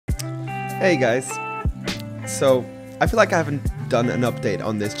Hey guys, so I feel like I haven't done an update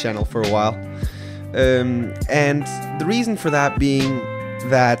on this channel for a while, and the reason for that being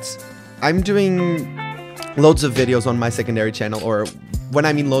that I'm doing loads of videos on my secondary channel, or when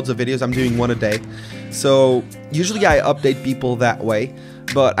I mean loads of videos, I'm doing one a day. So usually I update people that way,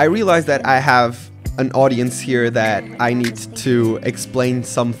 but I realized that I have an audience here that I need to explain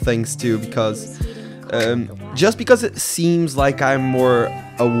some things to, because just because it seems like I'm more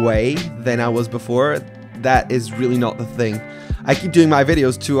away than I was before, that is really not the thing. I keep doing my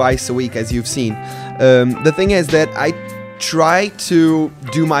videos twice a week, as you've seen. The thing is that I try to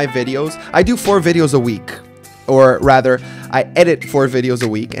do my videos. I do 4 videos a week, or rather, I edit 4 videos a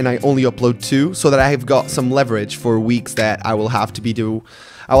week, and I only upload 2, so that I have got some leverage for weeks that I will have to be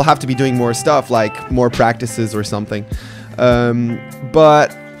doing more stuff, like more practices or something.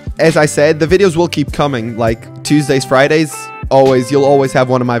 But as I said, the videos will keep coming, like Tuesdays, Fridays. You'll always have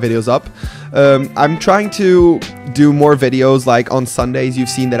one of my videos up. I'm trying to do more videos, like on Sundays. You've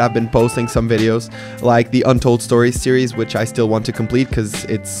seen that I've been posting some videos, like the Untold Stories series, which I still want to complete, because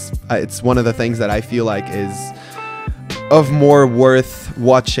it's one of the things that I feel like is of more worth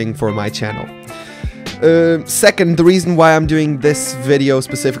watching for my channel. Second, the reason why I'm doing this video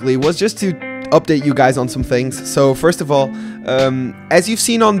specifically was just to update you guys on some things. So first of all, as you've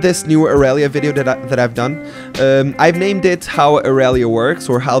seen on this new Aurelia video that I've done, I've named it How Aurelia Works,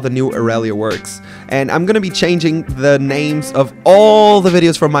 or How the New Aurelia Works. And I'm gonna be changing the names of all the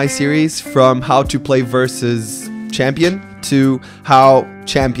videos from my series, from How to Play versus Champion to How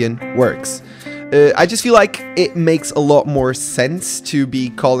Champion Works. I just feel like it makes a lot more sense to be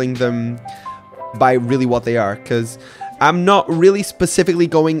calling them by really what they are, because I'm not really specifically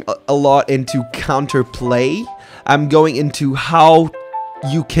going a lot into counterplay. I'm going into how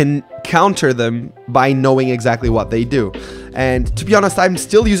you can counter them by knowing exactly what they do. And to be honest, I'm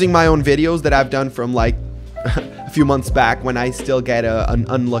still using my own videos that I've done from like a few months back, when I still get an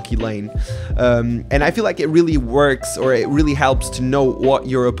unlucky lane. And I feel like it really works, or it really helps to know what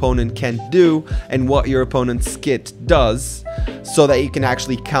your opponent can do and what your opponent's skit does, so that you can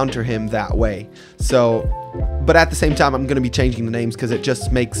actually counter him that way. So, but at the same time, I'm going to be changing the names because it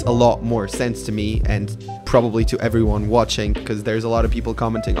just makes a lot more sense to me, and probably to everyone watching, because there's a lot of people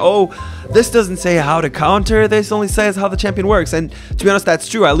commenting, oh, this doesn't say how to counter, this only says how the champion works. And to be honest, that's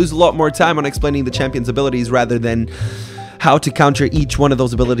true. I lose a lot more time on explaining the champion's abilities rather than how to counter each one of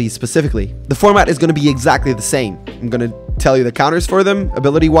those abilities specifically. The format is going to be exactly the same. I'm going to tell you the counters for them,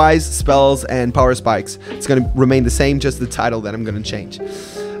 ability-wise, spells, and power spikes. It's going to remain the same, just the title that I'm going to change.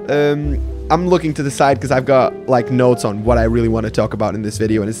 I'm looking to the side because I've got like notes on what I really want to talk about in this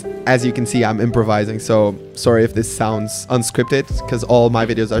video, and as you can see, I'm improvising, so sorry if this sounds unscripted, because all my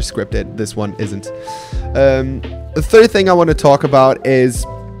videos are scripted. This one isn't. The third thing I want to talk about is,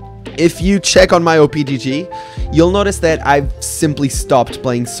 if you check on my OPGG, you'll notice that I've simply stopped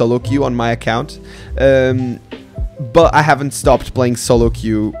playing solo queue on my account, but I haven't stopped playing solo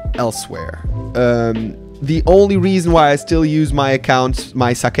queue elsewhere. The only reason why I still use my account,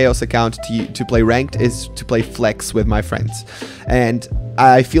 my Sakeos account, to play ranked is to play flex with my friends. And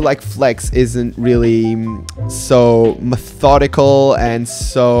I feel like flex isn't really so methodical and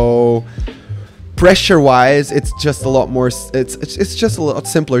so pressure-wise. It's just a lot more, it's just a lot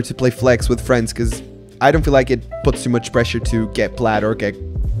simpler to play flex with friends, because I don't feel like it puts too much pressure to get plat or get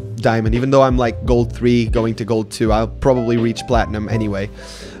diamond. Even though I'm like gold 3 going to gold 2, I'll probably reach platinum anyway,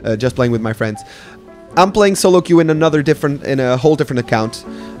 just playing with my friends. I'm playing solo queue in a whole different account,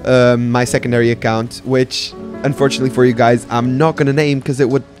 my secondary account, which unfortunately for you guys, I'm not gonna name, because it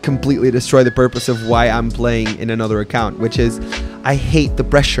would completely destroy the purpose of why I'm playing in another account, which is, I hate the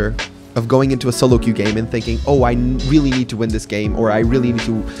pressure of going into a solo queue game and thinking, oh, I really need to win this game, or I really need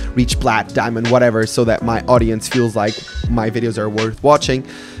to reach plat, diamond, whatever, so that my audience feels like my videos are worth watching.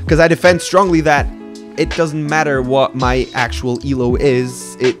 Because I defend strongly that it doesn't matter what my actual elo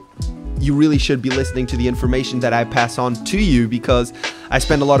is, you really should be listening to the information that I pass on to you, because I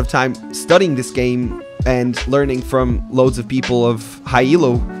spend a lot of time studying this game and learning from loads of people of high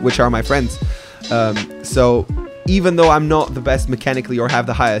elo, which are my friends. So even though I'm not the best mechanically or have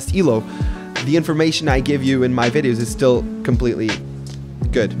the highest elo, the information I give you in my videos is still completely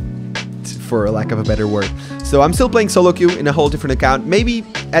good, for lack of a better word. So I'm still playing solo queue in a whole different account. Maybe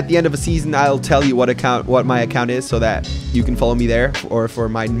at the end of a season I'll tell you what my account is, so that you can follow me there, or for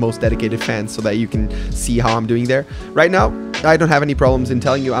my most dedicated fans, so that you can see how I'm doing there. Right now, I don't have any problems in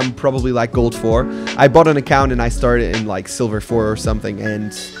telling you I'm probably like gold 4. I bought an account and I started in like silver 4 or something,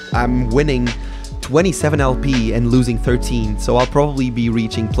 and I'm winning 27 LP and losing 13, so I'll probably be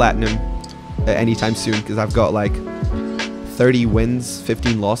reaching platinum anytime soon, because I've got like 30 wins,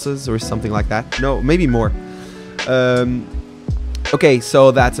 15 losses, or something like that. No, maybe more. Okay, so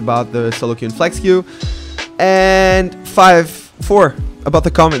that's about the solo queue and flex queue. And 4 about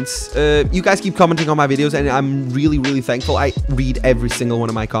the comments. You guys keep commenting on my videos, and I'm really thankful. I read every single one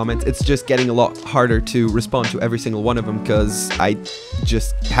of my comments. It's just getting a lot harder to respond to every single one of them because I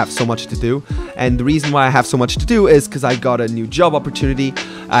just have so much to do. And the reason why I have so much to do is because I got a new job opportunity.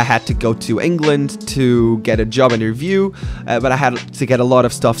 I had to go to England to get a job interview, but I had to get a lot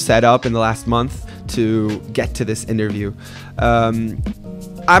of stuff set up in the last month to get to this interview.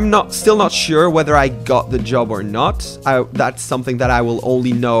 I'm still not sure whether I got the job or not. That's something that I will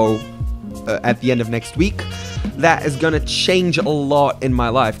only know at the end of next week. That is gonna change a lot in my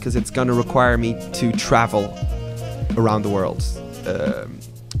life because it's gonna require me to travel around the world.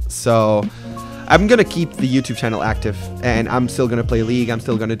 So I'm gonna keep the YouTube channel active, and I'm still gonna play League. I'm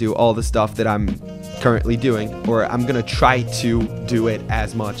still gonna do all the stuff that I'm currently doing, or I'm gonna try to do it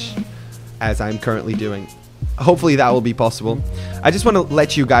as much as I'm currently doing. Hopefully that will be possible. I just want to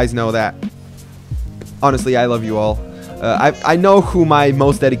let you guys know that, honestly, I love you all. I know who my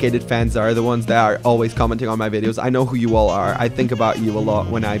most dedicated fans are, the ones that are always commenting on my videos. I know who you all are. I think about you a lot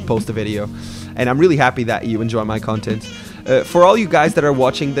when I post a video, and I'm really happy that you enjoy my content. For all you guys that are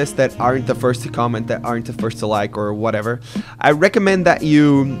watching this that aren't the first to comment, that aren't the first to like or whatever, I recommend that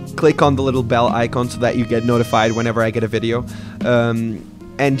you click on the little bell icon so that you get notified whenever I get a video,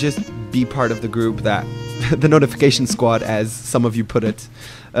 and just be part of the group that the notification squad, as some of you put it.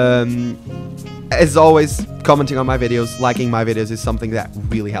 As always, commenting on my videos, liking my videos is something that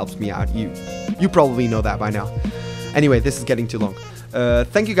really helps me out. You probably know that by now. Anyway, this is getting too long.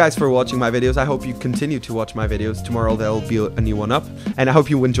 Thank you guys for watching my videos. I hope you continue to watch my videos. Tomorrow there'll be a new one up, and I hope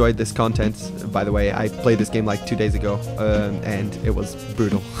you enjoyed this content. By the way, I played this game like 2 days ago, and it was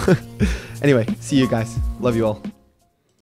brutal. Anyway, see you guys. Love you all.